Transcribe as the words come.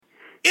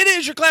It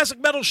is your Classic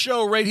Metal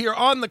Show right here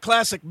on the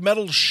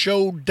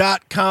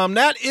ClassicMetalShow.com.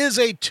 That is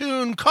a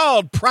tune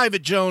called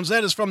Private Jones.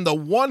 That is from the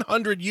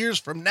 100 Years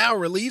From Now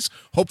release.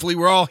 Hopefully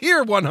we're all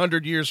here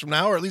 100 years from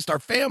now, or at least our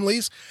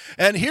families.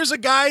 And here's a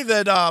guy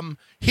that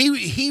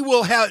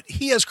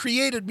he has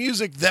created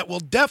music that will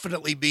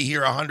definitely be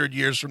here 100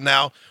 years from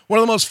now. One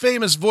of the most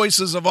famous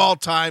voices of all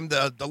time,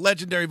 the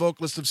legendary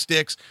vocalist of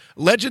Styx,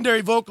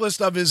 legendary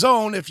vocalist of his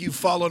own, if you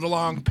followed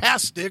along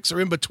past Styx or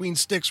in between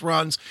Styx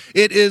runs.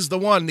 It is the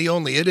one, the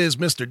only. It is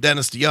Mr.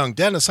 Dennis DeYoung.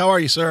 Dennis, how are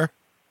you, sir?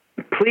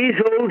 Please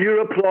hold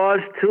your applause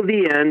till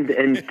the end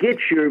and get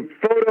your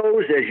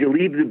photos as you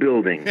leave the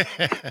building.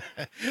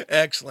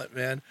 Excellent,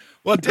 man.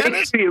 Well,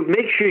 Dennis,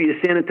 make sure you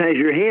sanitize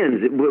your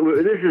hands.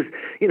 This is,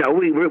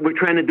 we're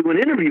trying to do an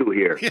interview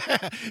here.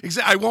 Yeah,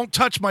 exactly. I won't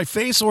touch my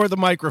face or the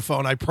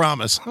microphone, I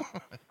promise.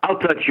 I'll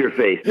touch your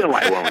face. No,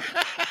 I won't.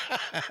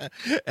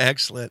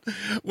 Excellent.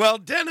 Well,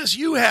 Dennis,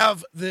 you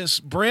have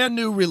this brand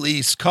new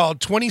release called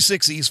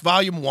 26 East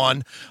Volume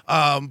 1.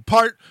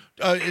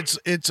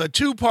 It's a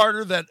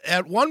two-parter that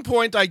at one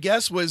point, I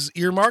guess, was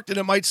earmarked, and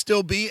it might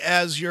still be,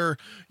 as your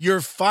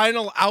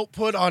final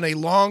output on a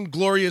long,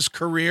 glorious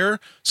career.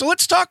 So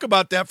let's talk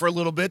about that for a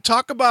little bit.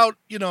 Talk about,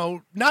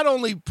 not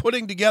only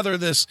putting together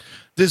this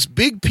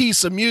big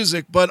piece of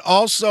music, but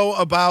also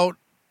about,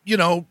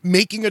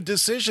 making a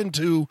decision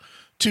to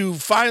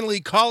finally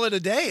call it a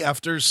day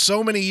after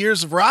so many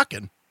years of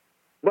rocking.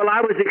 Well,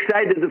 I was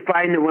excited to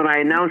find that when I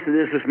announced that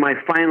this was my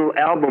final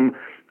album,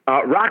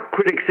 rock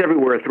critics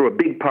everywhere threw a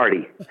big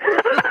party.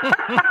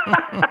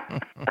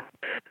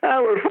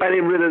 We're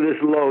finally rid of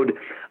this load.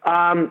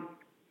 I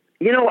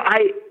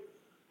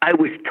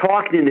was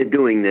talked into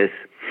doing this,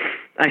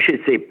 I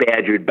should say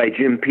badgered, by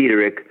Jim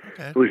Peterick,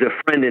 okay, who's a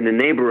friend and a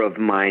neighbor of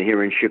mine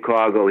here in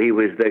Chicago. He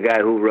was the guy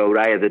who wrote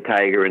Eye of the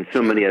Tiger and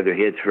so many other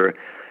hits for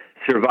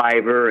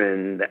Survivor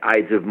and the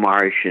Ides of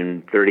March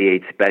and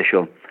 38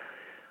 Special.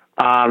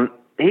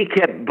 He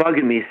kept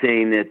bugging me,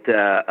 saying that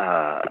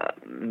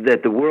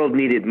the world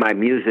needed my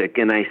music,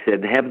 and I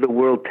said, have the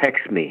world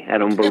text me. I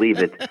don't believe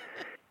it.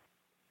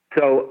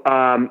 So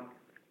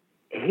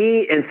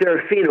he and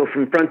Serafino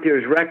from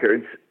Frontiers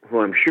Records, who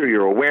I'm sure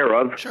you're aware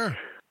of, sure,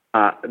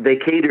 they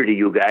cater to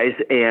you guys,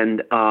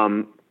 and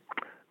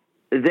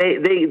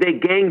they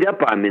ganged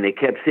up on me. They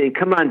kept saying,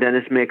 come on,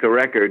 Dennis, make a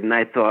record. And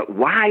I thought,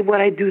 why would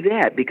I do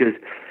that? Because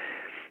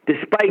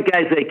despite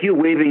guys like you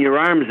waving your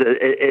arms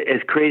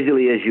as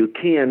crazily as you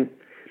can,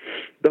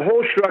 the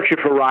whole structure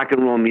for rock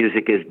and roll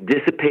music is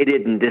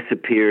dissipated and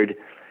disappeared.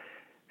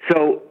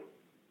 So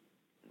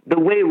the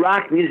way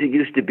rock music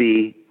used to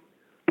be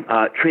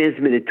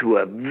transmitted to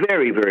a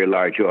very, very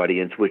large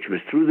audience, which was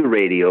through the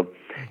radio,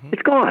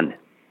 it's gone.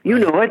 You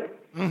know it.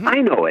 Mm-hmm. I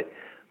know it.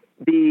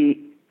 The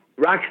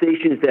rock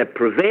stations that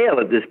prevail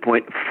at this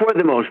point, for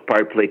the most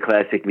part, play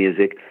classic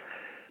music.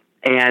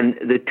 And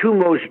the two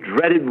most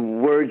dreaded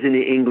words in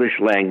the English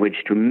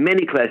language to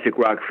many classic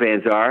rock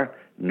fans are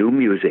new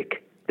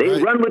music. They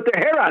run with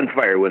their hair on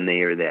fire when they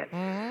hear that.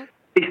 Mm-hmm. At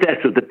least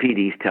that's what the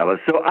PDs tell us.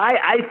 So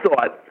I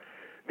thought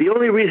the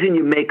only reason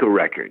you make a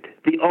record,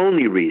 the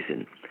only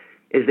reason,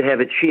 is to have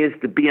a chance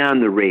to be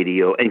on the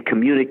radio and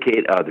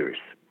communicate others.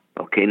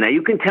 Okay, now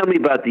you can tell me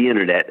about the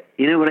Internet.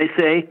 You know what I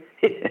say?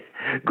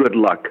 Good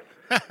luck.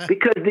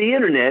 Because the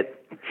Internet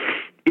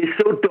is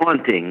so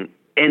daunting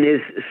and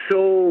it's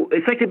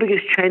like the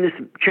biggest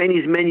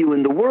Chinese menu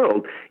in the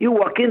world. You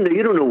walk in there,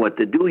 you don't know what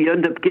to do. You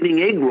end up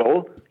getting egg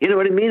roll, you know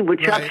what I mean,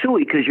 with chop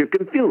suey because you're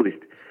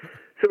confused.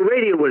 So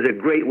radio was a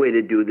great way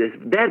to do this.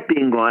 That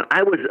being gone,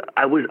 I was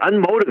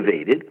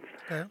unmotivated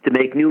to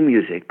make new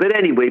music. But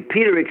anyway,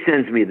 Peterick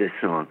sends me this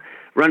song,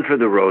 Run for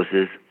the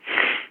Roses.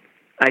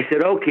 I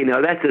said, okay,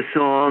 now that's a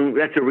song,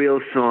 that's a real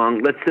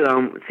song. Let's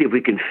see if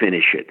we can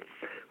finish it.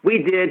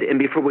 We did, and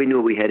before we knew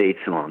it, we had 8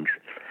 songs.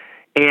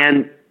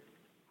 And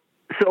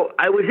so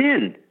I was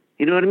in.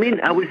 You know what I mean?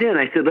 I was in.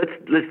 I said,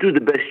 let's do the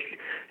best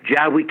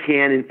job we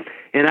can.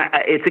 And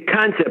it's a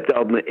concept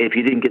album. If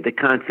you didn't get the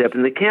concept,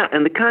 and the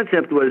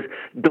concept was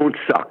don't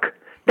suck.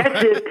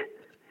 That's it.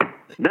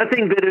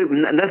 Nothing bigger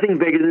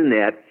than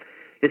that.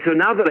 And so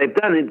now that I've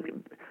done it,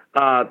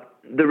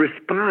 the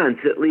response,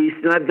 at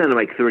least, and I've done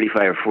like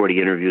 35 or 40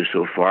 interviews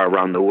so far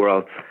around the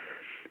world,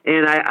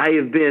 and I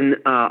have been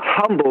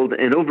humbled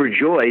and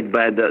overjoyed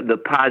by the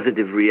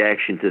positive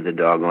reaction to the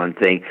doggone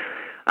thing.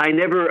 You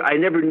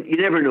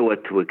never know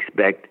what to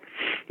expect,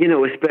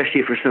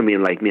 especially for somebody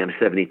like me. I'm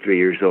 73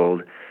 years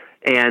old.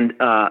 And,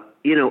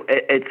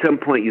 at some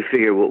point you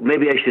figure, well,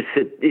 maybe I should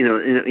sit,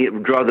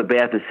 draw the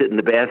bath and sit in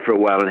the bath for a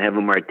while and have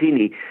a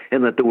martini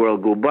and let the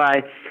world go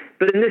by.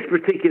 But in this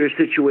particular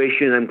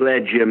situation, I'm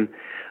glad Jim,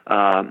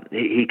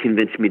 he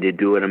convinced me to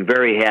do it. I'm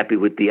very happy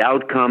with the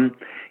outcome.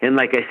 And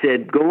like I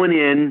said, going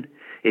in,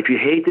 if you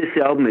hate this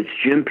album, it's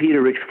Jim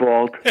Peterick's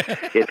fault.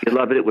 If you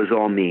love it, it was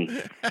all me.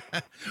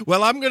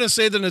 Well, I'm going to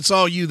say that it's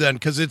all you then,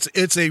 because it's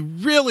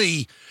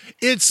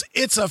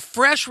a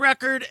fresh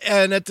record,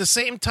 and at the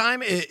same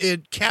time,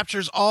 it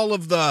captures all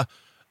of the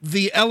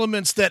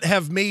elements that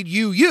have made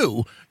you.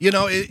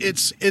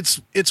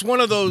 It's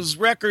one of those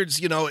records.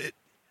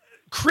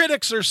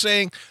 critics are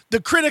saying, the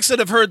critics that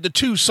have heard the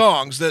two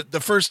songs, the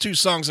first two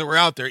songs that were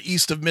out there,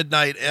 East of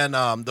Midnight and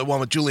the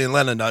one with Julian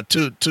Lennon,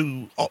 to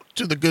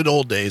the Good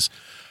Old Days,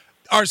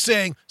 are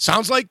saying,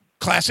 sounds like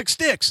classic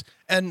Styx.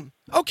 And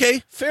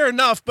okay, fair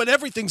enough, but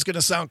everything's going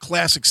to sound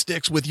classic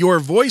Styx with your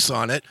voice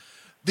on it.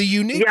 The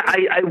unique. Yeah,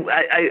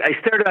 I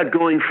started out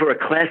going for a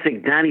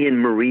classic Donnie and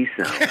Marie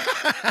sound.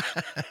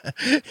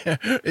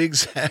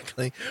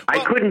 Exactly.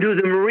 I couldn't do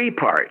the Marie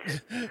part.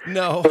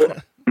 No.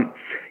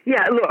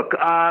 Yeah, look,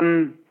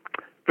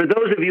 for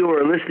those of you who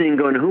are listening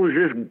going, who's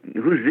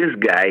this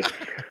guy?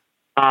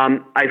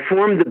 I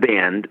formed the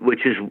band,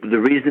 which is the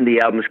reason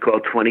the album is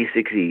called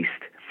 26 East.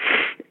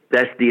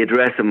 That's the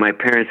address of my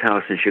parents'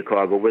 house in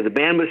Chicago, where the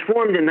band was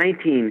formed in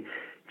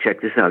check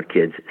this out,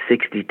 kids,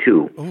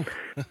 62,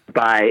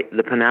 by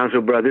the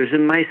Panazzo brothers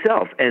and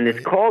myself. And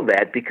it's called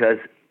that because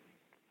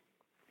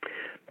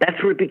that's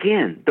where it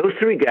began. Those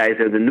three guys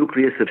are the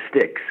nucleus of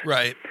Styx.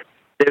 Right.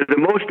 They're the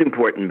most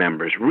important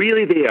members.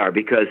 Really, they are,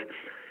 because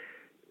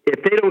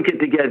if they don't get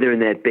together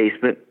in that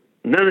basement,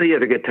 none of the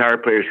other guitar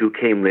players who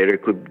came later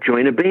could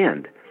join a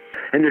band.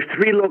 And there's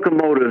three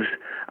locomotives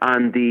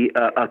on the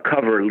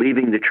cover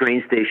leaving the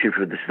train station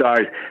for the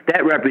Stars.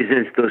 That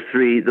represents those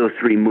three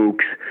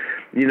mooks,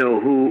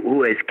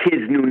 who as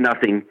kids knew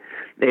nothing.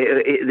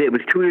 It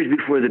was 2 years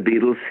before the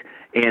Beatles,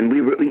 and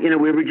we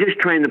were just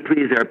trying to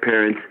please our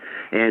parents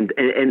and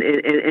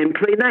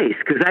play nice,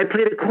 because I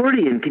played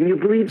accordion. Can you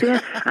believe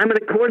that? I'm an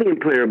accordion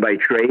player by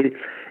trade,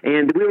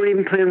 and we weren't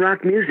even playing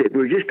rock music. We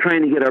were just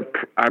trying to get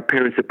our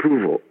parents'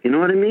 approval. You know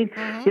what I mean?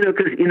 Mm-hmm.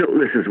 Because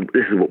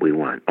this is what we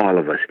want, all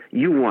of us.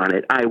 You want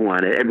it, I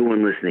want it,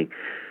 everyone listening.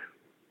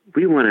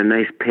 We want a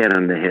nice pat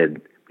on the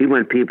head. We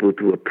want people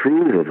to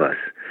approve of us,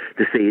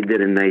 to say you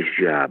did a nice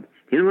job.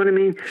 You know what I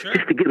mean? Sure.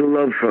 Just to get a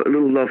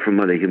little love from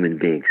other human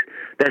beings.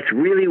 That's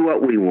really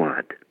what we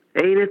want,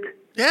 ain't it?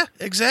 Yeah,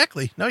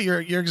 exactly. No,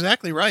 you're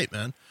exactly right,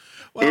 man.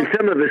 Well, and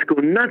some of us go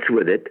nuts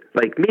with it,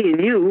 like me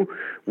and you.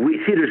 We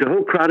see there's a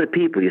whole crowd of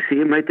people. You see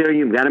them right there,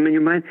 you've got them in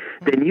your mind.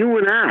 Then you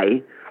and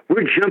I,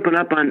 we're jumping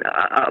up on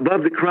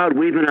above the crowd,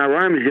 waving our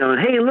arms, yelling,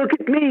 "Hey, look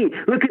at me!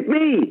 Look at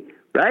me!"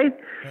 Right?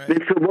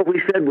 And so what we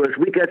said was,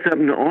 we got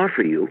something to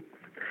offer you,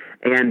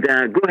 and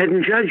go ahead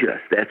and judge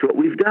us. That's what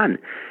we've done.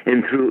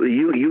 And through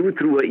you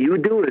through what you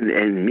do,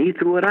 and me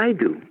through what I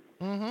do.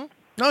 Mm-hmm.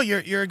 No,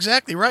 you're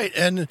exactly right,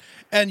 and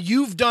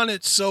you've done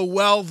it so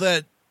well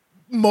that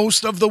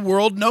most of the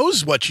world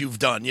knows what you've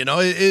done.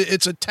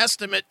 It's a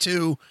testament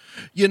to,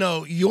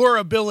 your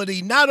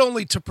ability not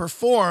only to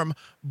perform,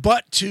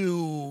 but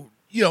to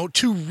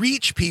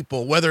reach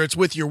people, whether it's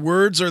with your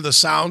words or the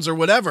sounds or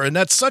whatever. And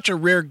that's such a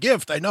rare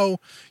gift. I know,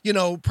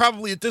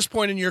 probably at this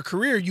point in your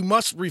career, you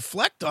must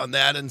reflect on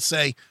that and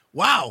say,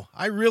 wow,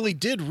 I really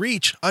did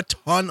reach a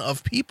ton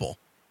of people.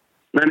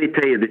 Let me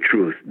tell you the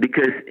truth,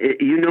 because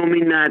you know me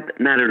not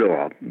at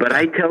all, but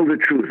I tell the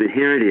truth, and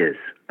here it is.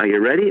 Are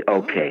you ready?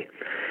 Okay.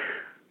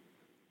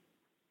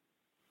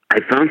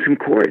 I found some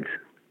chords,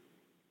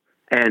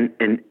 and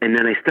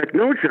then I stuck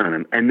notes on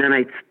them, and then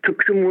I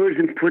took some words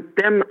and put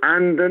them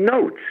on the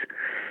notes,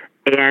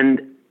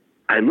 and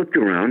I looked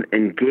around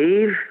and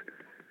gave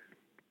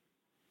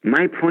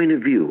my point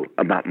of view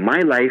about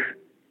my life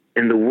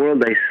and the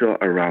world I saw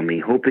around me,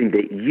 hoping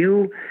that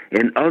you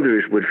and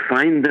others would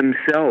find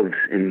themselves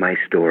in my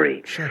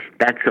story. Sure.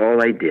 That's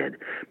all I did.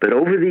 But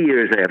over the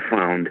years, I have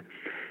found,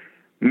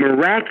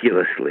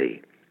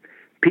 miraculously,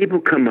 people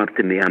come up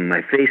to me on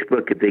my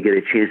Facebook if they get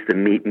a chance to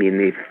meet me, and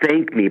they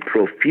thank me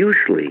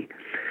profusely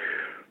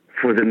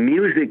for the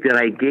music that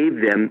I gave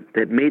them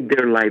that made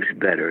their lives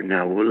better.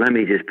 Now, let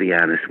me just be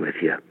honest with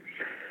you.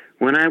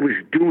 When I was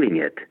doing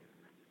it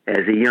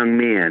as a young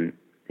man,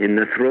 in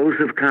the throes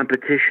of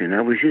competition, I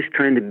was just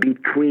trying to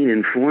beat Queen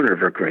and Foreigner,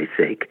 for Christ's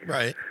sake.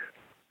 Right.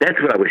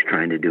 That's what I was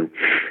trying to do.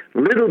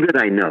 Little did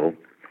I know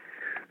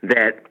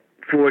that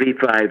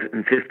 45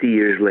 and 50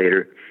 years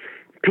later,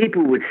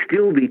 people would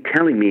still be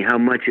telling me how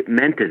much it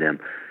meant to them.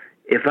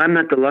 If I'm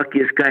not the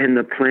luckiest guy on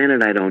the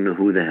planet, I don't know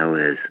who the hell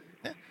is.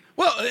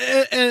 Well,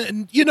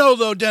 and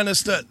though,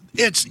 Dennis, that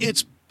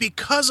it's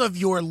because of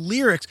your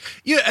lyrics.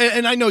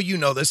 And I know you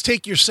know this.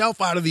 Take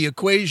yourself out of the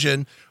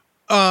equation.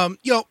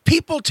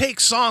 People take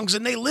songs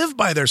and they live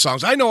by their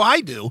songs. I know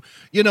I do.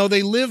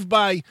 They live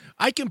by,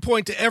 I can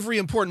point to every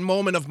important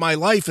moment of my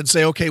life and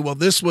say, okay, well,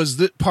 this was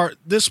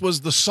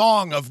the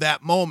song of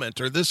that moment,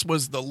 or this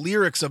was the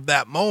lyrics of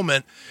that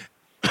moment.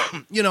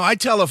 I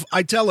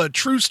tell a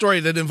true story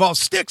that involves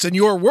Styx and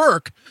your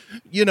work,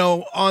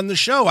 on the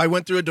show. I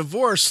went through a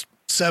divorce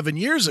 7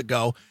 years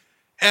ago,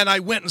 and I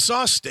went and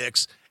saw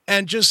Styx,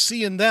 and just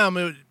seeing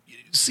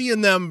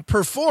them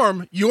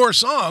perform your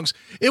songs,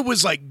 it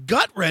was like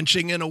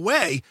gut-wrenching in a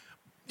way,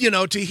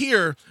 to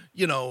hear,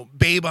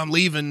 "Babe, I'm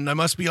leaving, I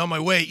must be on my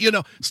way,"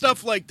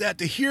 stuff like that,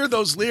 to hear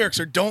those lyrics,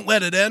 or "Don't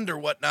Let It End," or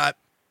whatnot.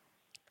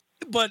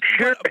 But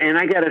sure, and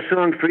I got a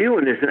song for you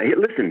in this. Hey,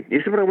 listen,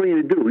 this is what I want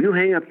you to do. You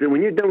hang up there.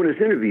 When you're done with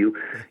this interview,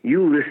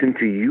 you listen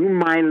to "You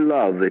My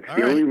Love." It's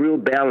the only real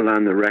ballad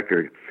on the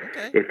record.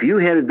 Okay. If you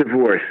had a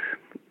divorce,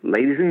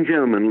 ladies and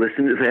gentlemen,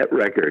 listen to that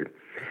record.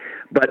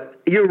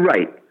 But you're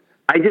right.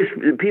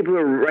 people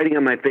are writing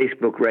on my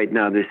Facebook right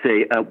now. They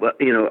say, a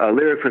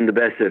lyric from the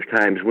best of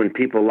times: when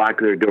people lock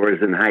their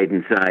doors and hide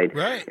inside.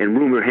 Right. And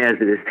rumor has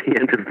it it's the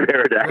end of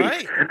paradise.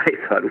 Right. I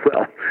thought,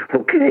 well,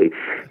 okay.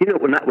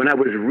 When I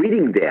was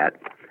reading that,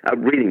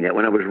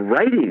 when I was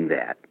writing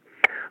that,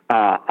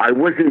 I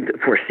wasn't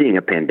foreseeing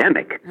a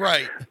pandemic.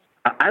 Right.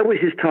 I was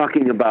just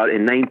talking about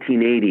in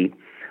 1980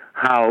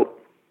 how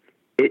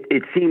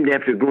it seemed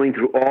after going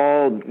through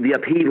all the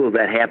upheaval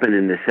that happened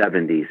in the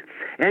 70s,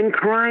 and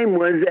crime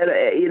was at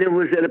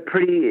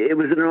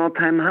an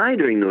all-time high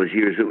during those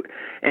years,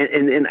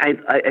 and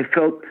I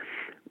felt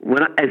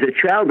as a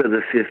child of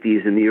the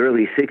 50s and the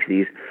early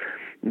 60s,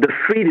 the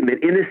freedom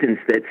and innocence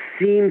that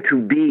seemed to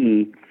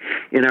be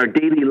in our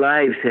daily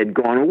lives had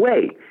gone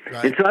away.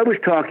 Right. And so I was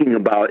talking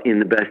about, in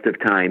the best of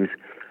times,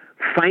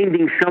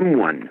 finding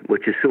someone,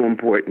 which is so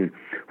important,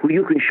 who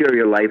you can share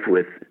your life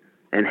with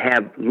and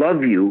have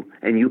love you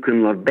and you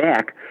can love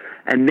back,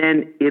 and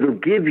then it'll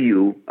give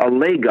you a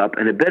leg up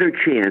and a better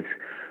chance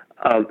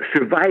of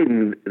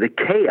surviving the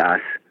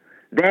chaos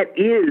that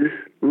is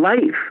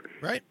life.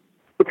 Right.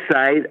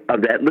 Outside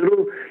of that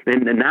little,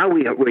 and now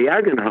we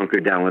are going to hunker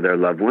down with our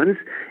loved ones,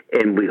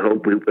 and we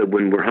hope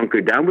when we're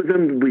hunkered down with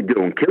them, we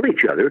don't kill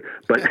each other,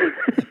 but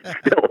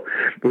still,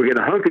 we're going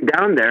to hunker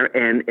down there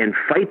and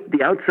fight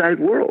the outside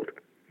world.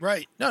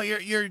 Right. No,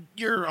 you're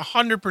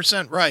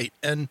 100% right.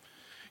 And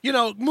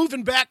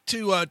moving back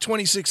to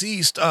 26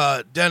 East,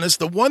 Dennis,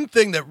 the one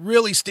thing that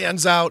really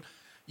stands out,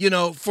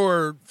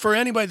 for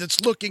anybody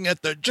that's looking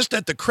at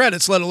the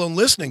credits, let alone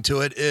listening to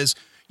it, is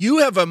you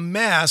have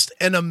amassed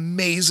an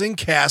amazing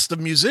cast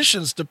of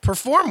musicians to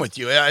perform with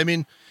you. I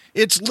mean,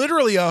 it's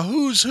literally a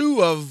who's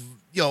who of,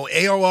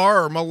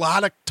 AOR or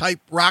melodic type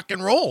rock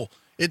and roll.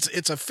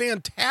 It's a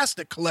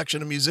fantastic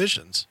collection of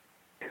musicians.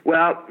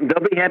 Well,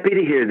 they'll be happy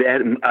to hear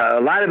that. A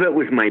lot of it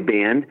was my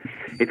band.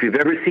 If you've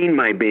ever seen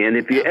my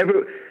band,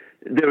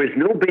 there is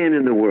no band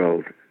in the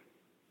world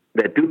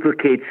that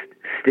duplicates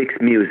Styx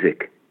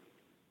music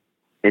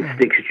and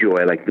Styx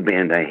joy like the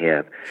band I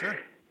have. Sure.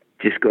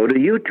 Just go to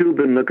YouTube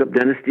and look up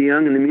Dennis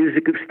DeYoung and the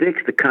music of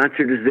Styx. The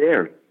concert is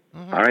there.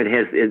 Mm-hmm. All right, it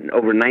has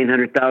over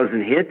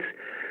 900,000 hits.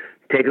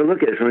 Take a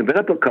look at it. It's only been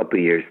up a couple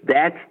of years.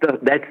 That's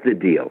the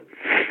deal.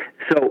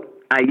 So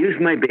I used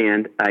my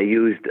band. I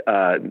used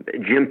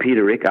Jim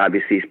Peterick.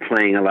 Obviously, he's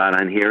playing a lot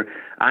on here.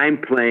 I'm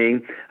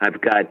playing. I've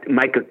got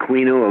Mike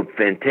Aquino, a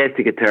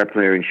fantastic guitar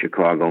player in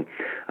Chicago.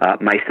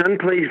 My son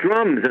plays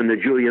drums on the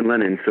Julian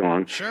Lennon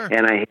song. Sure.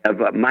 And I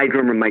have my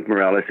drummer, Mike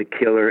Morales, a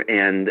killer,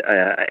 and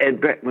Ed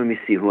Brett. Let me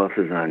see who else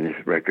is on this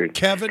record.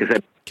 Kevin. Because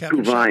I have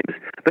two volumes.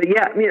 But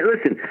yeah,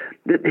 listen,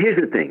 here's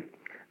the thing.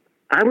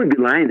 I would be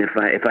lying if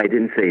I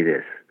didn't say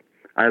this.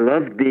 I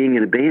loved being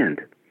in a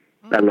band.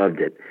 I loved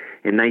it.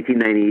 In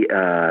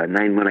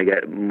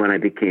 1999, when I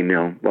became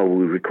ill, while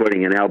we were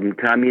recording an album,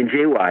 Tommy and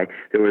JY,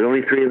 there were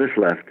only three of us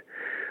left,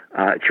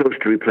 chose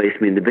to replace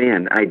me in the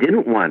band. I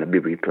didn't want to be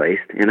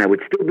replaced, and I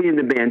would still be in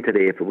the band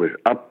today if it was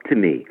up to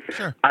me.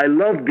 Sure. I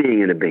love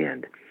being in a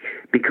band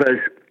because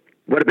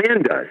what a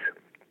band does,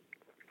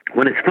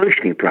 when it's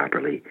functioning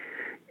properly,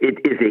 it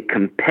is a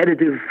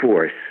competitive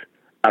force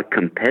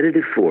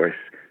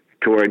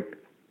toward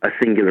a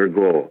singular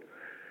goal,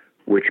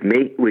 which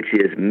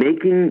is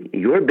making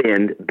your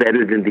band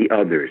better than the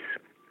others.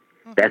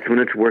 That's when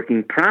it's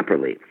working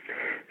properly.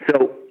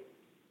 So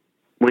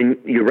when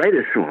you write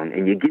a song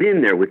and you get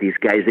in there with these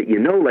guys that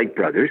like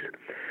brothers,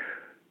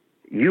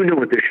 you know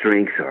what their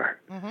strengths are.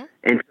 Mm-hmm.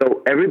 And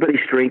so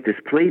everybody's strength is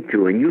played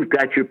to, and you've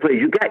got your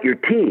plays. You've got your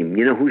team.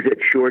 You know who's at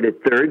short,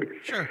 at third.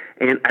 Sure.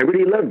 And I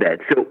really love that.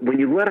 So when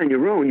you go out on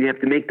your own, you have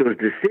to make those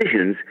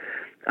decisions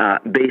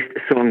based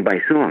song by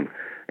song.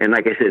 And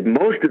like I said,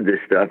 most of this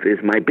stuff is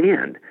my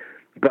band.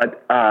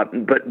 But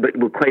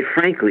quite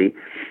frankly,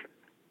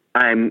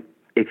 I'm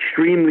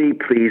extremely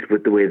pleased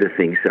with the way the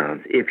thing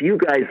sounds. If you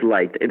guys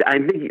liked, and I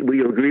think will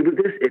you agree with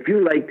this? If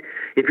you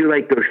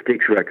liked those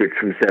Styx records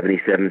from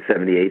 77,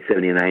 78,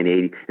 79,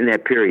 80, in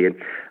that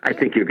period, I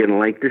think you're going to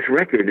like this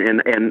record.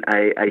 And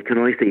I can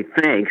only say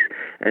thanks,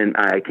 and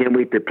I can't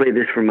wait to play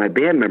this for my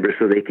band members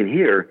so they can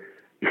hear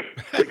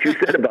what you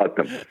said about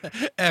them.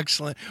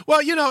 Excellent.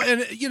 Well,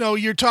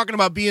 you're talking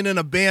about being in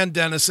a band,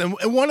 Dennis, and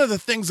one of the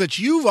things that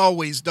you've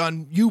always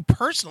done, you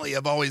personally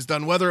have always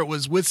done, whether it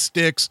was with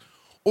Styx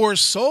or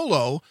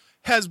solo,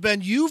 has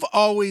been you've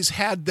always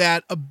had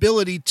that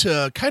ability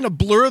to kind of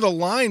blur the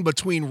line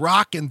between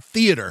rock and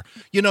theater.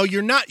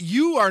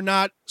 You are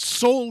not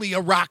solely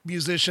a rock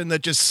musician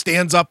that just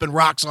stands up and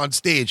rocks on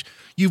stage.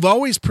 You've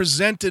always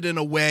presented in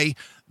a way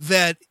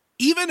that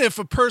even if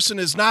a person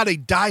is not a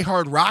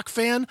diehard rock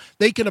fan,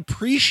 they can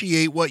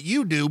appreciate what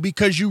you do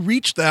because you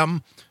reach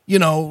them,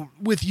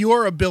 with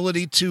your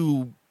ability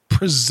to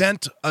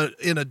present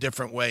in a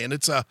different way. And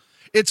it's a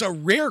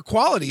rare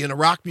quality in a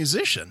rock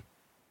musician.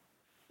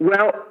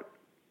 Well,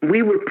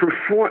 I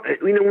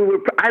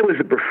was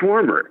a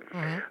performer.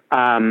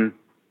 Mm-hmm.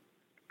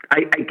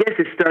 I guess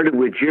it started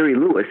with Jerry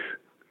Lewis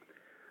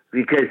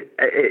because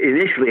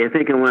initially I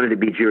think I wanted to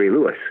be Jerry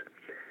Lewis.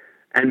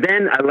 And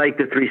then I liked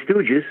the Three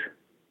Stooges.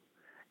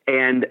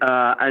 And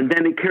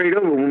then it carried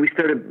over. When we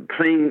started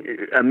playing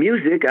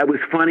music, I was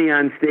funny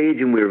on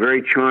stage, and we were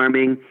very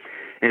charming,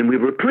 and we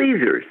were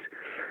pleasers.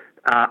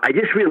 I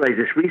just realized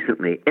this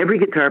recently. Every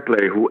guitar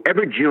player who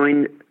ever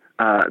joined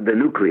the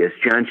Nucleus,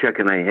 John, Chuck,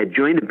 and I, had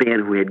joined a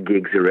band who had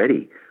gigs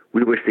already.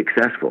 We were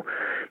successful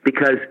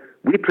because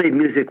we played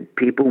music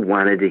people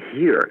wanted to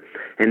hear.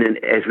 And then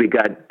as we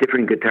got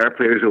different guitar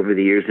players over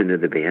the years into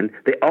the band,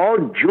 they all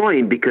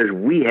joined because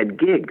we had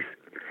gigs.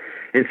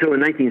 And so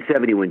in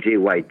 1970, when Jay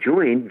White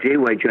joined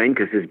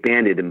because his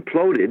band had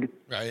imploded.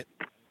 Right.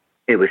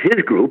 It was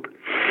his group.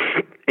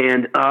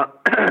 And,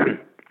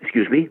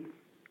 excuse me,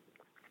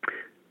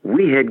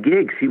 we had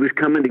gigs. He was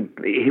coming to,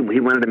 he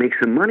wanted to make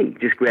some money,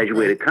 just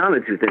graduated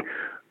college.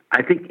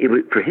 I think it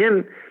was, for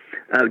him,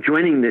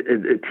 joining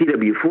the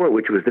TW4,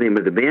 which was the name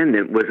of the band,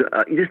 then was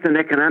just an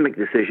economic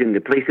decision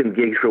to play some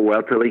gigs for a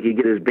while till he could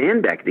get his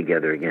band back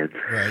together again.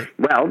 Right.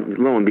 Well,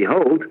 lo and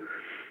behold,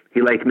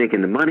 he liked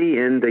making the money,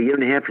 and a year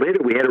and a half later,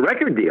 we had a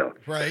record deal.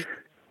 Right.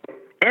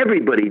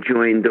 Everybody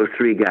joined those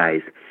three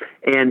guys,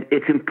 and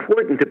it's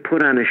important to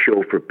put on a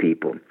show for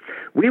people.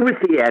 We were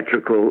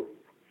theatrical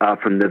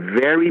from the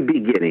very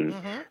beginning,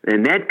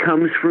 and that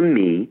comes from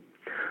me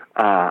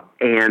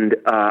and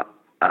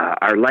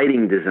our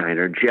lighting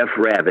designer, Jeff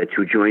Ravitch,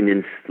 who joined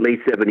in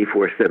late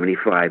 74,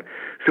 75.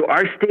 So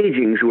our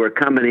stagings were a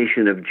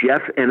combination of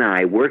Jeff and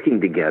I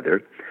working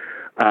together.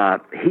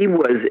 He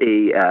was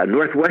a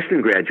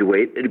Northwestern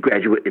graduate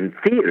in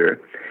theater,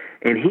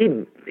 and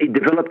he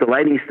developed a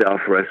lighting style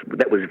for us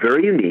that was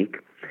very unique,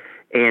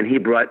 and he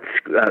brought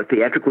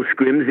theatrical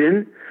scrims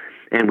in,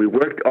 and we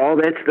worked all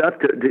that stuff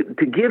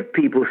to give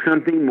people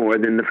something more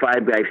than the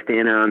five guys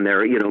standing on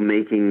there,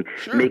 making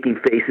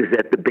faces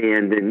at the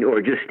band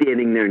or just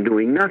standing there and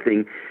doing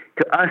nothing.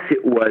 To us,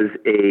 it was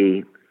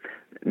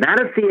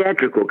not a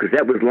theatrical, because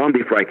that was long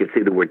before I could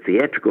say the word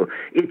theatrical.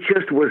 It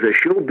just was a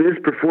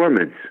showbiz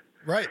performance.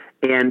 Right.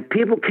 And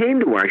people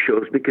came to our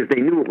shows because they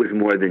knew it was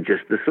more than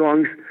just the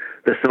songs.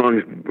 The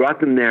songs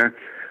brought them there,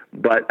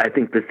 but I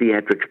think the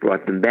theatrics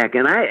brought them back.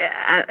 And I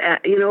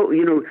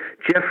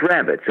Jeff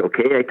Ravitch,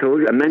 okay, I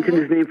mentioned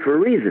his name for a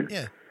reason.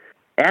 Yeah.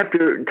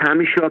 After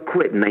Tommy Shaw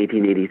quit in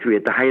 1983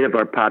 at the height of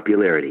our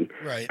popularity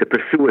to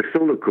pursue a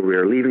solo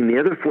career, leaving the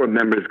other four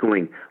members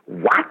going,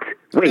 what?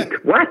 Wait,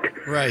 what?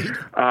 Right.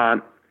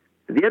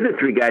 The other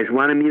three guys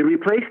wanted me to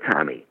replace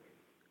Tommy.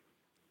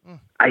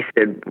 I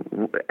said,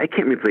 I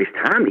can't replace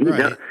Tommy.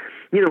 Right.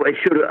 It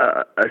showed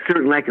a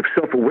certain lack of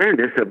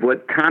self-awareness of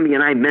what Tommy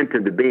and I meant to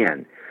the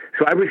band.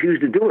 So I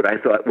refused to do it. I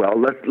thought, well,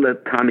 let's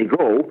let Tommy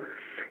go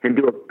and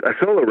do a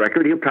solo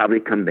record. He'll probably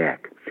come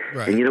back.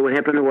 Right. And you know what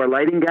happened to our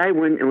lighting guy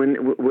when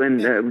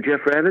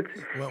Jeff Ravitch?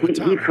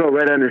 He fell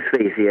right on his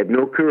face. He had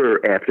no career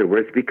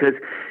afterwards because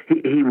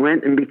he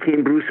went and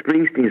became Bruce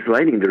Springsteen's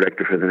lighting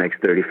director for the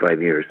next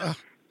 35 years. Oh.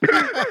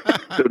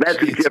 So that's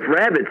who Jeff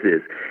Ravitch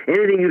is.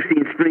 Anything you've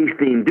seen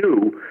Springsteen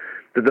do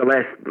for the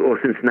last,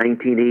 since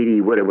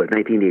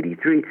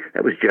 1983,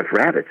 that was Jeff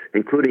Ravitch,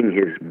 including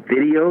his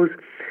videos.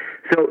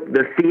 So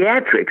the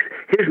theatrics,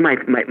 here's my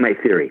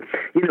theory.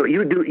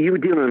 You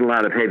deal in a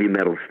lot of heavy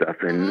metal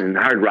stuff and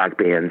hard rock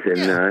bands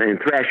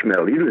and thrash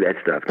metal. You do that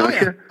stuff, don't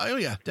you? Oh,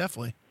 yeah,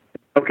 definitely.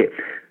 Okay.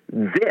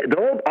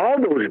 All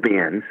those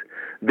bands,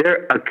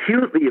 they're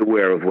acutely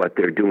aware of what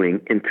they're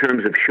doing in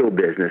terms of show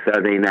business,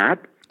 are they not?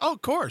 Oh,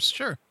 of course,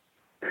 sure.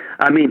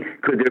 I mean,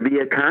 could there be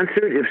a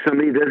concert if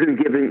somebody doesn't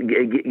give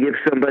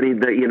somebody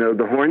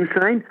the horn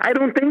sign? I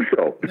don't think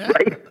so,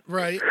 right?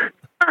 Right.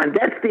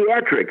 That's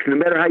theatrics, no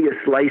matter how you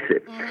slice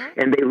it.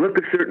 And they look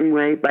a certain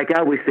way. Like I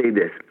always say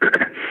this,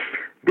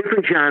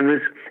 different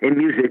genres in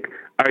music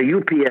are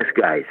UPS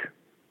guys.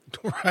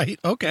 Right,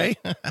 okay.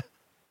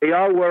 They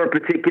all wear a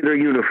particular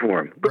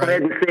uniform. Go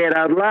ahead and say it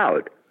out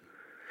loud.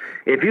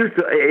 If your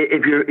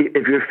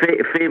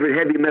favorite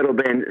heavy metal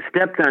band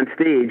stepped on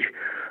stage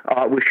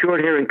with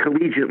short hair and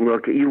collegiate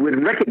look, you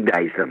would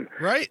recognize them.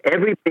 Right.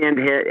 Every band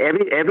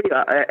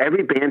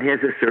has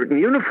a certain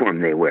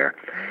uniform they wear,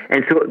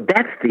 and so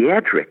that's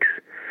theatrics.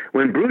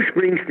 When Bruce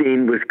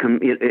Springsteen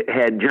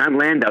had John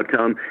Landau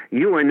tell him,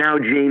 "You are now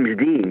James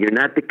Dean. You're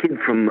not the kid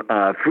from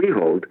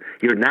Freehold.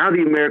 You're now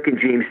the American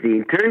James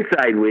Dean. Turn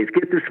sideways,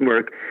 get the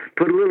smirk,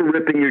 put a little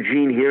rip in your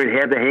jean here, and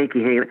have the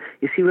hanky hanging."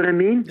 You see what I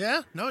mean?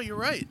 Yeah. No, you're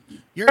right.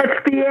 That's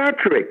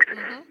theatrics.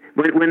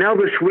 When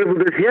Elvis swiveled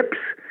his hips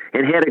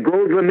and had a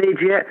gold lame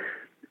jet,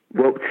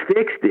 what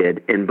Styx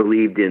did and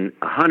believed in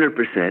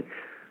 100%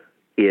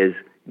 is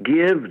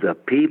give the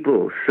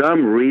people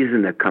some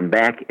reason to come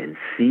back and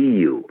see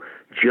you.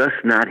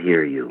 Just not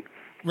hear you.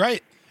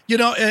 Right.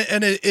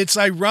 And it's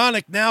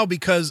ironic now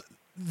because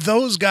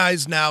those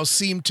guys now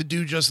seem to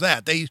do just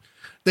that. They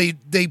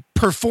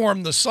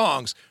perform the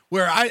songs.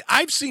 Where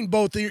I've seen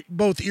both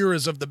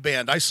eras of the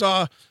band. I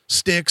saw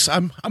Styx.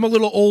 I'm a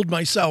little old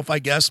myself, I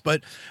guess,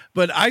 but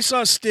I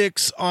saw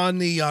Styx on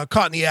the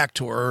Caught in the Act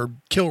tour or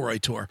Kilroy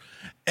tour.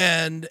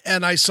 And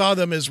I saw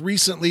them as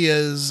recently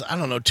as,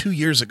 2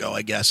 years ago,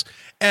 I guess.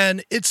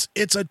 And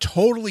it's a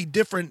totally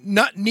different,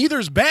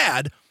 neither's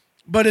bad,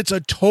 but it's a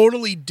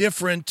totally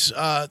different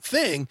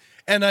thing.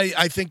 And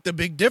I think the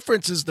big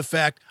difference is the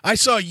fact I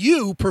saw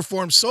you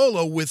perform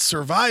solo with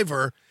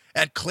Survivor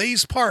at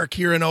Clay's Park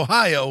here in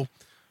Ohio,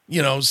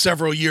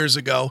 several years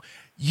ago.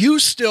 You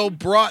still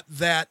brought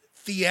that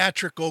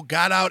theatrical,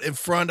 got out in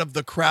front of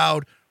the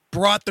crowd,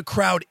 brought the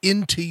crowd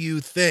into you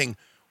thing,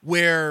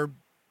 where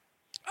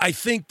I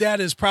think that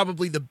is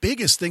probably the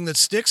biggest thing that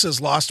Styx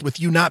has lost with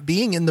you not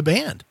being in the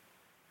band.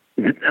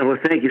 Well,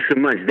 thank you so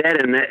much.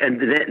 That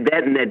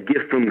and that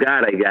gift from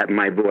God I got in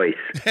my voice.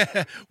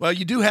 Well,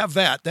 you do have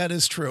that. That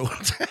is true.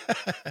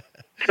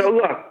 So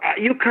look,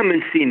 you come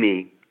and see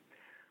me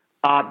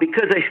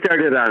because I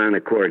started out on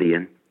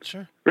accordion.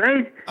 Sure.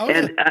 Right? Oh,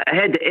 and yeah. I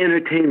had to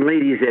entertain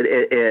ladies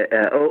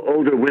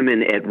older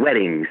women at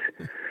weddings.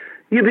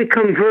 You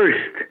become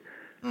versed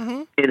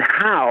in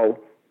how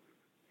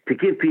to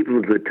give people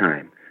a good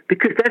time,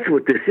 because that's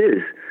what this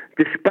is.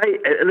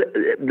 Despite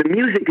the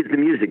music is the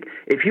music.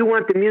 If you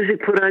want the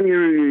music, put on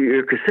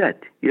your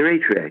cassette, your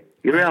 8-track,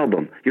 your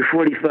album, your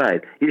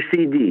 45, your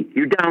CD,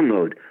 your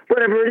download,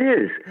 whatever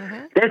it is.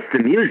 That's the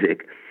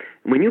music.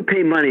 When you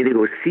pay money to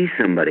go see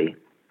somebody,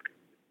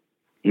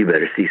 you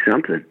better see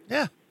something.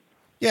 Yeah.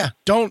 Yeah.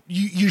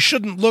 You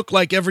shouldn't look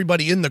like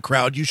everybody in the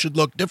crowd. You should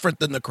look different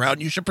than the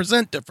crowd. You should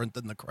present different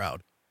than the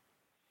crowd.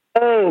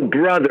 Oh,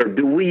 brother,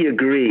 do we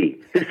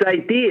agree? This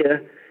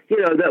idea,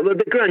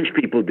 the grunge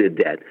people did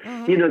that.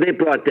 They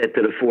brought that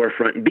to the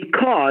forefront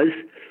because,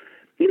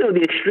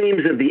 the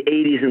extremes of the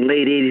 80s and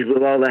late 80s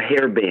with all the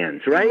hair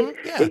bands, right?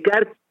 Yeah.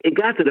 It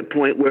got to the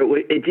point where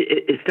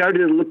it started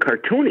to look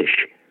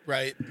cartoonish.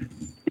 Right.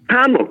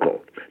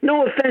 Comical.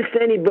 No offense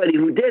to anybody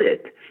who did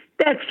it.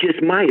 That's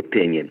just my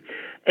opinion.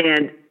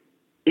 And,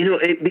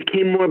 it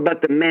became more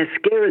about the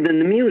mascara than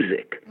the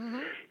music.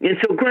 And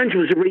so grunge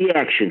was a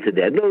reaction to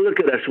that. No, look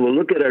at us. Well,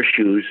 look at our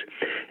shoes.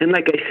 And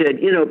like I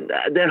said,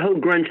 that whole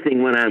grunge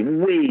thing went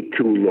on way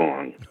too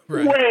long.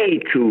 Right. Way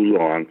too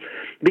long.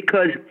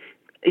 Because,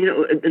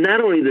 not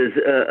only does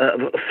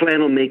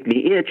flannel make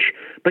me itch,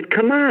 but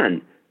come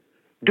on.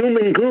 Doom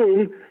and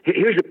gloom.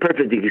 Here's a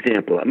perfect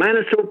example. Am I on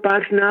a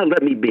soapbox now?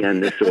 Let me be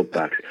on this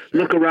soapbox.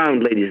 Look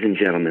around, ladies and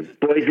gentlemen,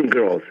 boys and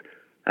girls.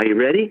 Are you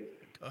ready?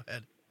 Go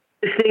ahead.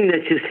 This thing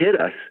that just hit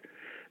us,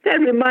 that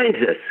reminds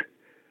us.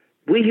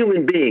 We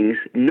human beings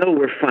know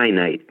we're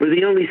finite. We're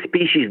the only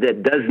species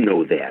that does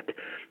know that.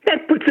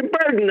 That puts a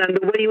burden on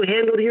the way you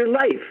handle your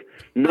life,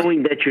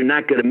 knowing that you're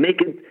not going to make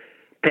it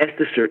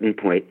past a certain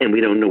point, and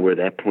we don't know where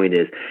that point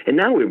is. And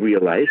now we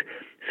realize,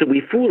 so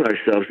we fool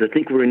ourselves to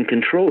think we're in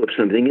control of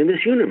something in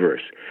this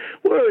universe.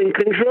 We're in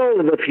control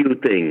of a few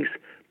things,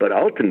 but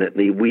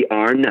ultimately we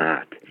are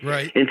not.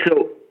 Right. And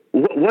so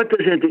what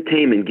does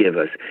entertainment give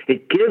us?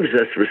 It gives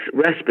us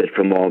respite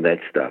from all that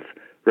stuff.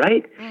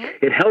 Right?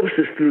 It helps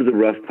us through the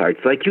rough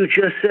parts, like you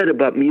just said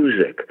about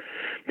music.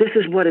 This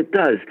is what it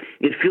does.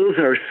 It fills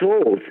our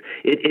souls.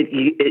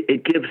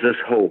 It gives us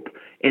hope.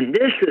 And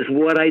this is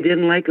what I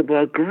didn't like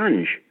about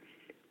grunge.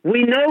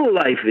 We know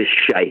life is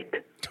shite.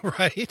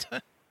 Right.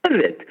 Live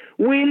it.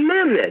 We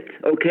live it,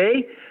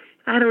 okay?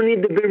 I don't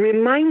need to be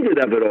reminded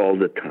of it all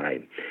the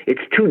time.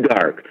 It's too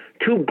dark,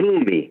 too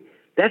gloomy.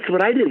 That's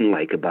what I didn't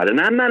like about it.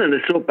 And I'm not on a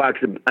soapbox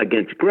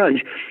against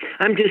grunge.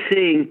 I'm just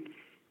saying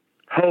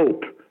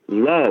hope,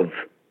 love,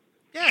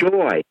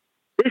 joy.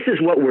 This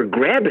is what we're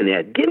grabbing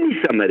at. Give me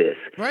some of this.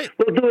 Right.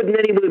 We'll do it in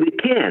any way we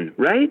can,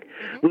 right?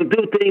 We'll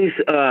do things,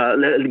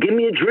 give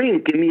me a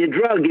drink, give me a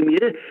drug, give me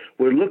this.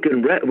 We're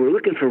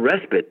looking for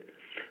respite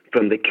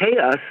from the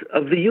chaos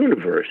of the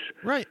universe.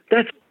 Right.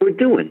 That's what we're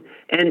doing.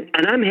 And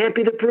I'm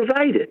happy to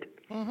provide it.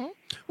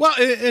 Well,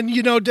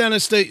 and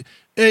Dennis,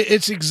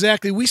 it's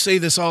exactly, we say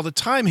this all the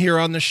time here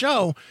on the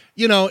show.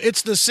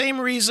 It's the same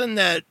reason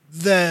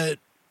that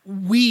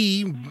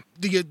we,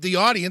 the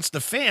audience,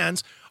 the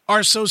fans,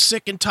 are so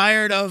sick and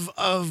tired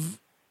of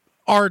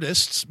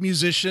artists,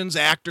 musicians,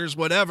 actors,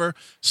 whatever,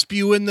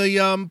 spewing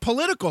the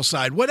political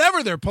side,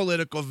 whatever their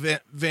political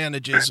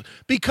vantage is,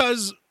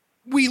 because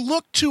we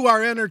look to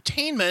our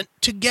entertainment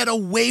to get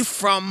away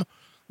from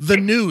the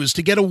news,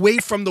 to get away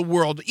from the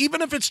world,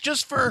 even if it's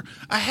just for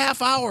a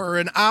half hour or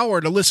an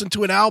hour to listen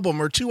to an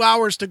album or 2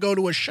 hours to go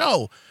to a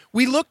show.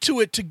 We look to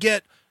it to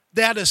get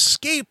that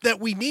escape that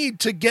we need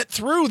to get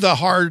through the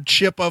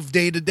hardship of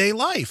day-to-day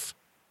life.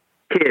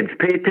 Kids,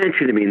 pay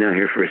attention to me now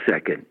here for a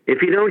second.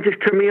 If you don't, just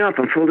turn me off.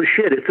 I'm full of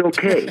shit. It's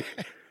okay.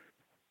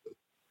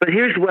 But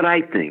here's what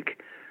I think.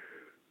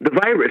 The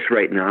virus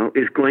right now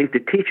is going to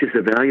teach us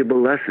a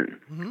valuable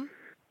lesson.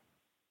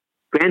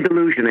 Grand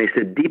illusion, I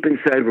said, deep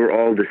inside we're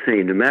all the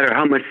same, no matter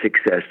how much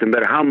success, no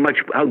matter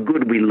how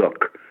good we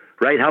look.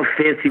 Right? How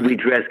fancy we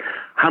dress,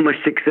 how much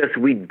success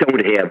we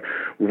don't have,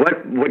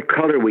 what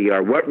color we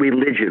are, what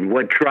religion,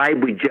 what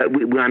tribe we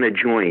want to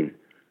join.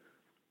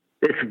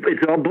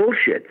 It's all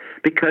bullshit,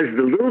 because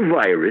the little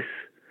virus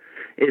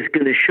is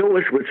going to show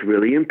us what's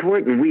really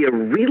important. We are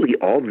really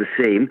all the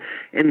same,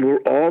 and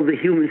we're all the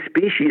human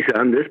species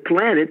on this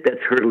planet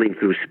that's hurtling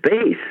through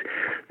space.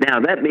 Now,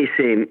 that may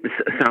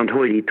sound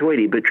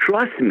hoity-toity, but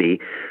trust me,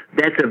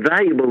 that's a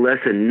valuable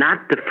lesson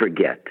not to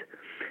forget,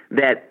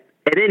 that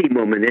at any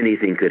moment,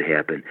 anything could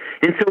happen.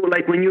 And so,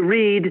 like when you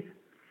read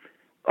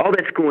all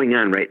that's going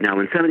on right now,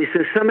 and somebody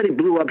says somebody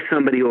blew up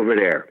somebody over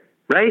there,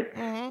 right?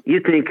 Mm-hmm.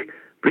 You think,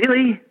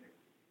 really?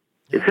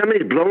 Is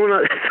somebody blowing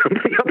up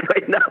somebody up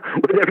right now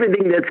with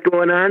everything that's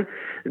going on?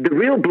 The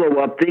real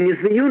blow-up thing is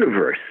the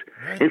universe.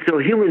 Right. And so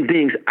human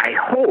beings, I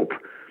hope,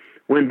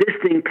 when this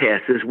thing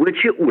passes,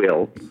 which it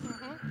will,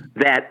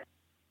 that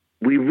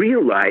we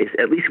realize,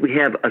 at least we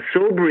have a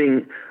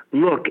sobering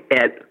look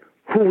at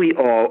who we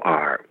all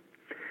are.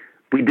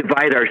 We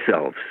divide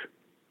ourselves,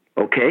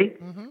 okay?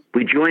 Mm-hmm.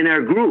 We join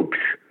our groups.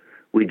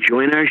 We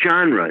join our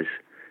genres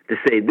to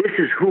say this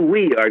is who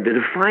we are, to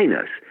define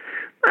us.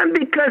 And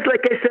because,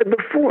 like I said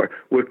before,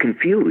 we're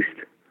confused.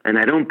 And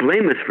I don't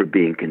blame us for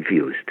being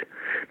confused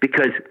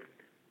because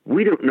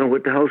we don't know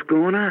what the hell's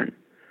going on.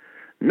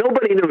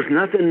 Nobody knows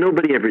nothing.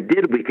 Nobody ever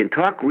did. We can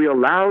talk real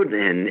loud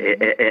and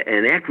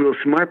act real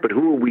smart, but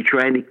who are we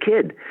trying to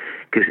kid?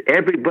 Because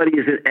everybody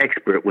is an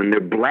expert when they're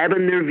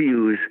blabbing their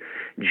views,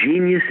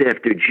 genius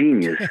after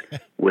genius,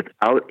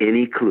 without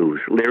any clues.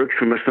 Lyrics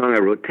from a song I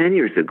wrote 10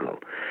 years ago.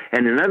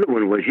 And another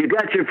one was, you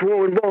got your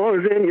foreign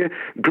wars and your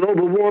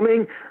global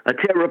warming, a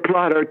terror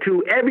plot or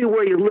two.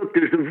 Everywhere you look,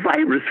 there's a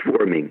virus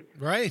forming.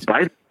 Right.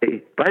 By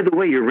the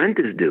way, your rent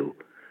is due.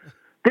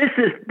 This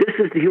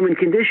is the human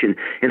condition.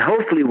 And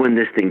hopefully when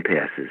this thing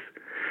passes,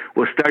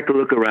 we'll start to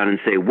look around and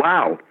say,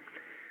 wow,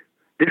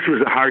 this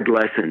was a hard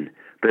lesson,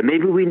 but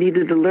maybe we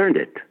needed to learn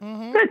it.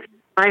 Mm-hmm. That's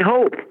my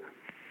hope.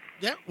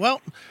 Yeah,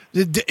 well,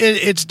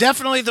 it's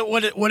definitely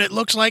what it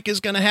looks like is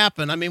going to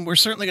happen. I mean, we're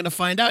certainly going to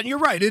find out. And you're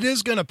right, it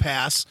is going to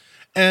pass.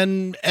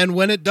 And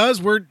when it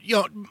does, we're,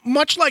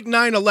 much like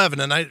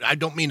 9/11, and I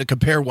don't mean to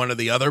compare one to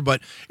the other,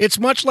 but it's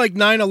much like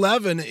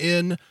 9/11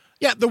 in...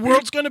 Yeah, the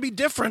world's going to be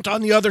different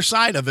on the other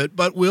side of it,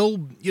 but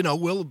we'll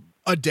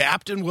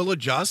adapt and we'll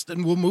adjust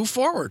and we'll move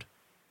forward.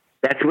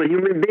 That's what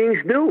human beings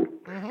do.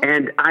 Mm-hmm.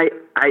 And I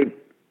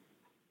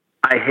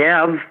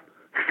have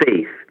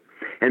faith.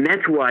 And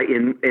that's why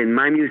in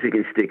my music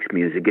and Styx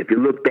music, if you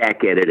look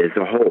back at it as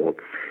a whole,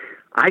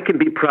 I can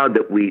be proud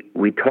that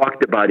we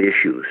talked about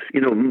issues.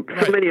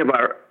 Right. So many of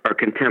our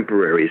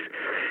contemporaries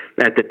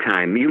at the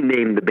time, you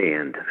name the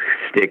band,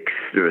 Styx,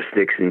 there were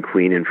Styx and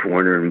Queen and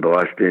Foreigner and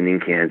Boston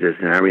and Kansas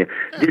and Army.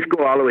 Just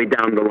go all the way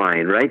down the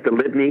line, right? The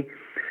litany.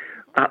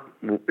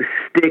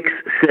 Styx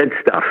said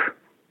stuff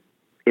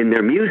in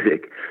their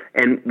music.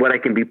 And what I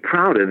can be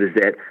proud of is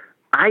that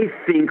I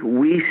think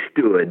we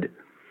stood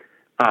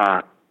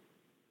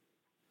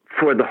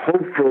for the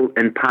hopeful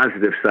and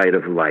positive side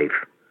of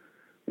life.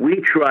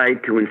 We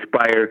tried to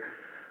inspire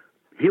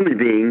human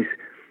beings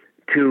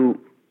to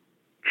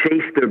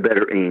chase their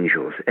better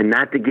angels and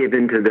not to give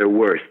in to their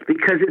worst,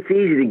 because it's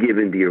easy to give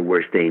in to your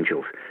worst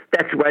angels.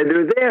 That's why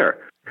they're there.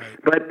 Right.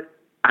 But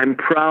I'm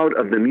proud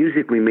of the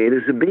music we made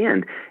as a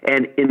band.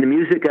 And in the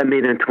music I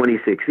made on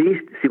 26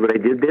 East, see what I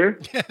did there?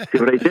 See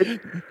what I did?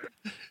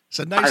 It's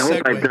a nice I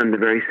hope segue. I've done the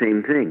very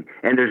same thing.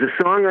 And there's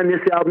a song on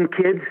this album,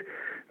 kids,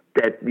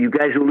 that you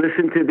guys who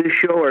listen to this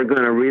show are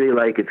going to really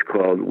like. It's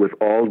called With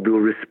All Due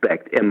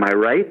Respect. Am I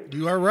right?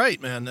 You are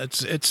right, man.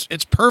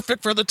 It's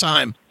perfect for the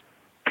time.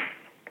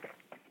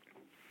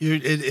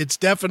 It's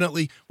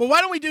definitely... Well, why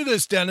don't we do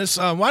this, Dennis?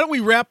 Why don't we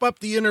wrap up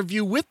the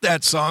interview with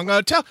that song?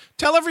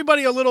 Tell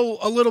everybody a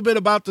little bit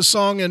about the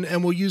song,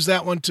 and we'll use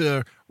that one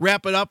to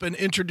wrap it up and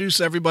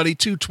introduce everybody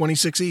to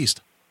 26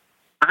 East.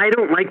 I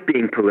don't like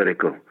being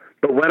political,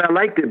 but what I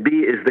like to be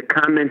is the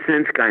common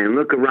sense guy and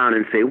look around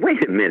and say,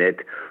 wait a minute,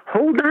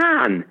 hold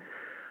on.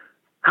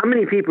 How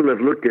many people have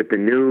looked at the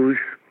news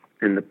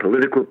and the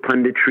political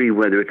punditry,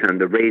 whether it's on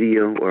the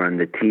radio or on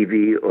the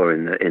TV or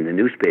in the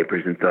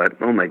newspapers, and thought,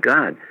 oh my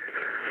God,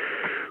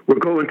 we're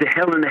going to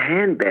hell in a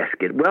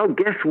handbasket. Well,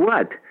 guess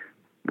what?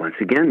 Once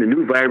again, the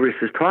new virus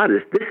has taught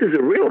us this is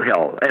a real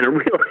hell and a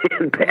real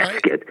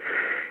handbasket. Right.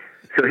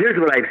 So here's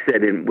what I've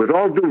said, and with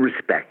all due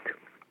respect,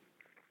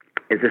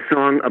 it's a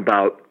song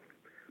about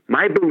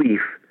my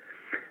belief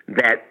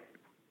that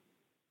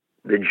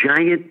the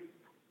giant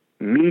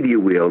media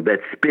wheel that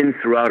spins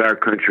throughout our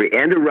country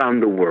and around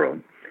the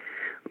world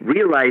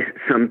realized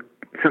some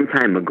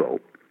time ago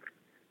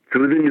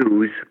through the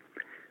news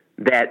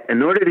that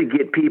in order to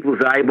get people's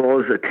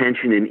eyeballs,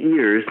 attention, and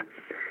ears,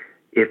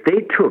 if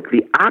they took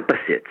the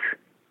opposites,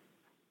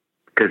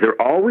 because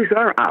there always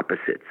are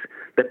opposites,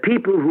 the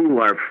people who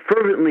are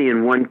fervently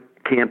in one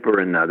camp or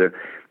another,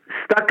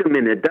 stuck them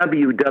in a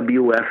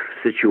WWF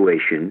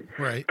situation,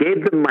 right,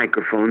 gave them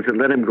microphones and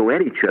let them go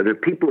at each other,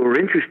 people were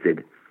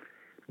interested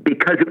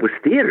because it was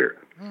theater,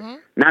 mm-hmm,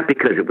 not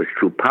because it was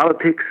true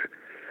politics,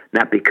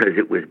 not because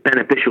it was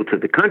beneficial to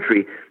the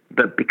country,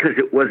 but because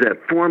it was a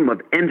form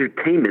of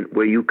entertainment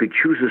where you could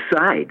choose a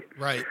side.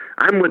 Right.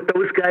 I'm with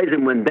those guys,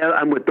 and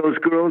I'm with those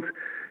girls.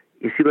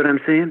 You see what I'm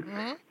saying?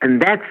 Mm-hmm.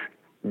 And that's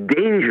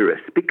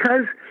dangerous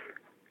because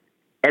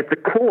at the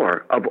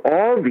core of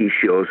all these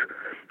shows,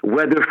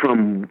 whether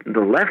from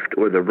the left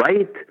or the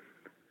right,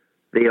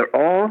 they are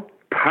all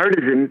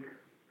partisan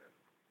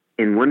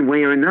in one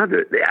way or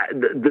another.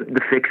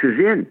 The fix is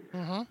in.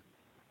 Mm-hmm.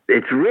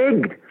 It's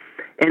rigged.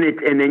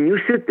 And then you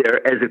sit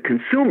there as a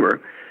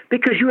consumer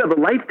because you have a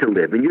life to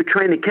live and you're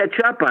trying to catch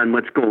up on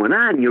what's going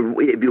on.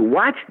 If you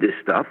watch this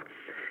stuff,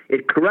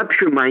 it corrupts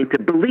your mind to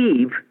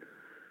believe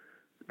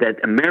that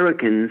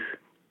Americans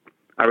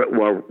are at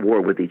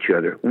war with each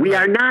other. We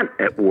are not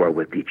at war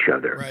with each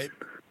other. Right.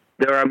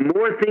 There are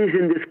more things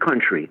in this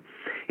country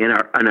and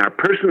our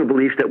personal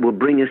beliefs that will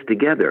bring us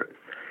together.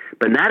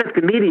 But not if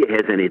the media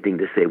has anything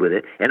to say with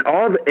it. And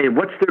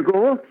what's their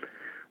goal?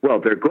 Well,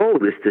 their goal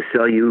is to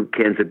sell you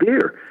cans of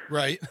beer.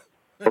 Right.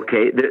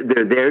 Okay,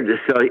 they're there to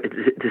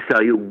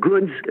sell you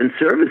goods and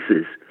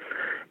services,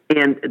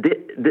 and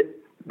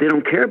they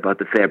don't care about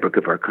the fabric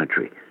of our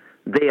country.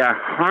 They are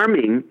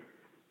harming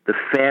the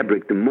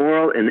fabric, the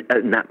moral and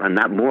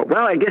not moral.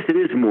 Well, I guess it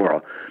is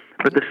moral,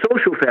 but the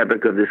social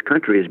fabric of this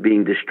country is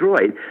being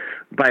destroyed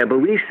by a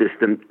belief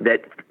system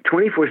that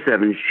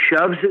 24/7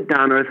 shoves it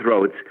down our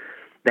throats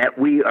that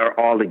we are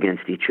all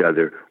against each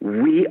other.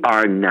 We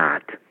are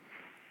not.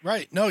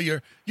 Right. No,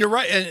 you're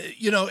right. And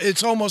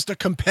it's almost a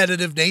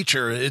competitive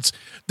nature. It's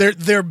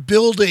they're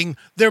building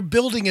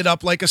it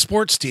up like a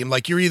sports team,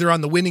 like you're either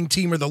on the winning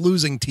team or the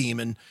losing team,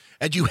 and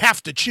you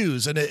have to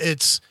choose. And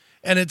it's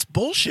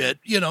bullshit.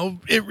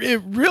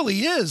 It really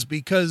is,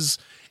 because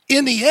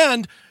in the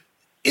end,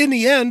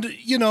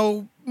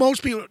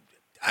 most people,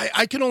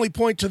 I can only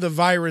point to the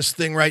virus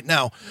thing right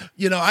now.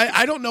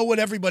 I don't know what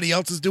everybody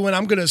else is doing.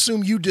 I'm going to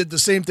assume you did the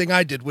same thing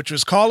I did, which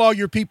was call all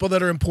your people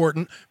that are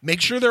important,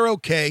 make sure they're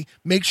okay,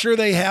 make sure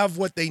they have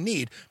what they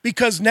need,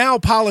 because now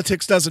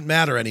politics doesn't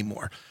matter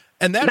anymore.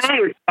 And that's, now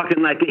you're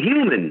talking like a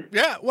human.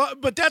 Yeah, well,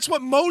 but that's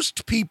what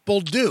most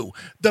people do.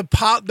 The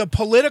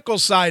political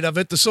side of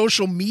it, the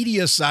social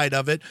media side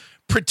of it,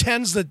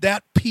 pretends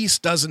that piece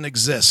doesn't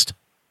exist.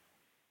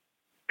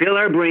 Fill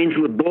our brains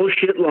with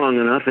bullshit long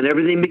enough, and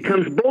everything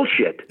becomes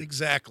bullshit.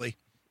 Exactly.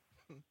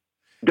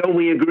 Don't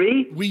we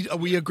agree?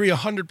 We agree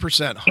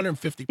 100%,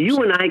 150%. You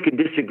and I could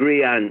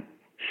disagree on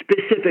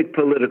specific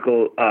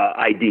political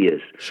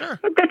ideas. Sure.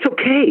 But that's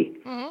okay.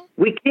 Mm-hmm.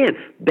 We can.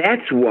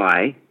 That's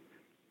why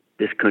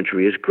this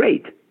country is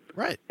great.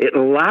 Right. It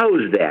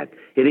allows that.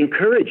 It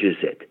encourages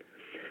it.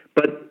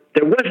 But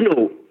there was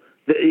no...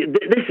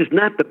 This is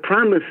not the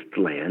promised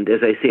land,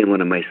 as I say in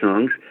one of my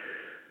songs.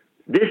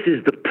 This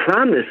is the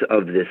promise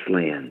of this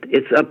land.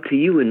 It's up to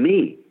you and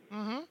me.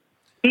 Mm-hmm.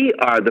 We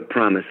are the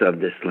promise of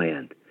this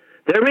land.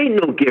 There ain't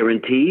no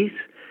guarantees.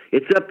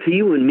 It's up to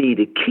you and me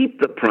to keep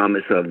the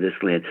promise of this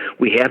land.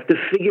 We have to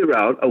figure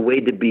out a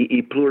way to be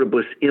e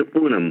pluribus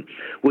unum,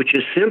 which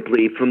is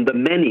simply from the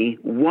many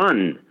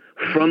one.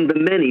 From the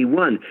many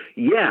one.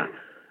 Yeah,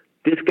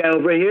 this guy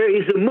over here,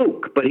 he's a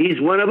mook, but he's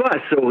one of us,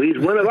 so he's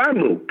one of our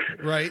mooks.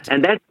 Right.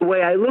 And that's the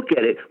way I look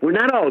at it. We're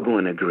not all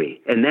going to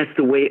agree, and that's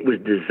the way it was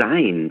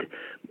designed.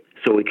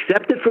 So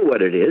accept it for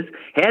what it is,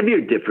 have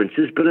your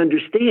differences, but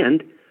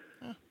understand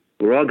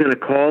we're all going to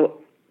call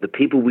the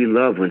people we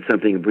love when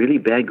something really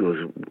bad goes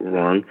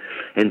wrong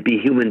and be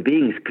human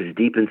beings, because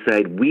deep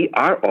inside we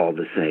are all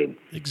the same.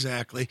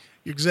 Exactly.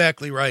 You're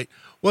exactly right.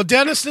 Well,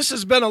 Dennis, this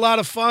has been a lot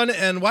of fun,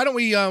 and why don't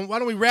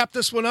we wrap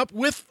this one up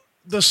with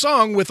the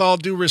song With All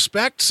Due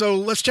Respect. So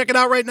let's check it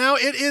out right now.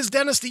 It is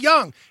Dennis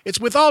DeYoung. It's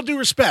With All Due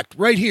Respect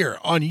right here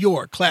on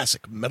your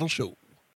Classic Metal Show.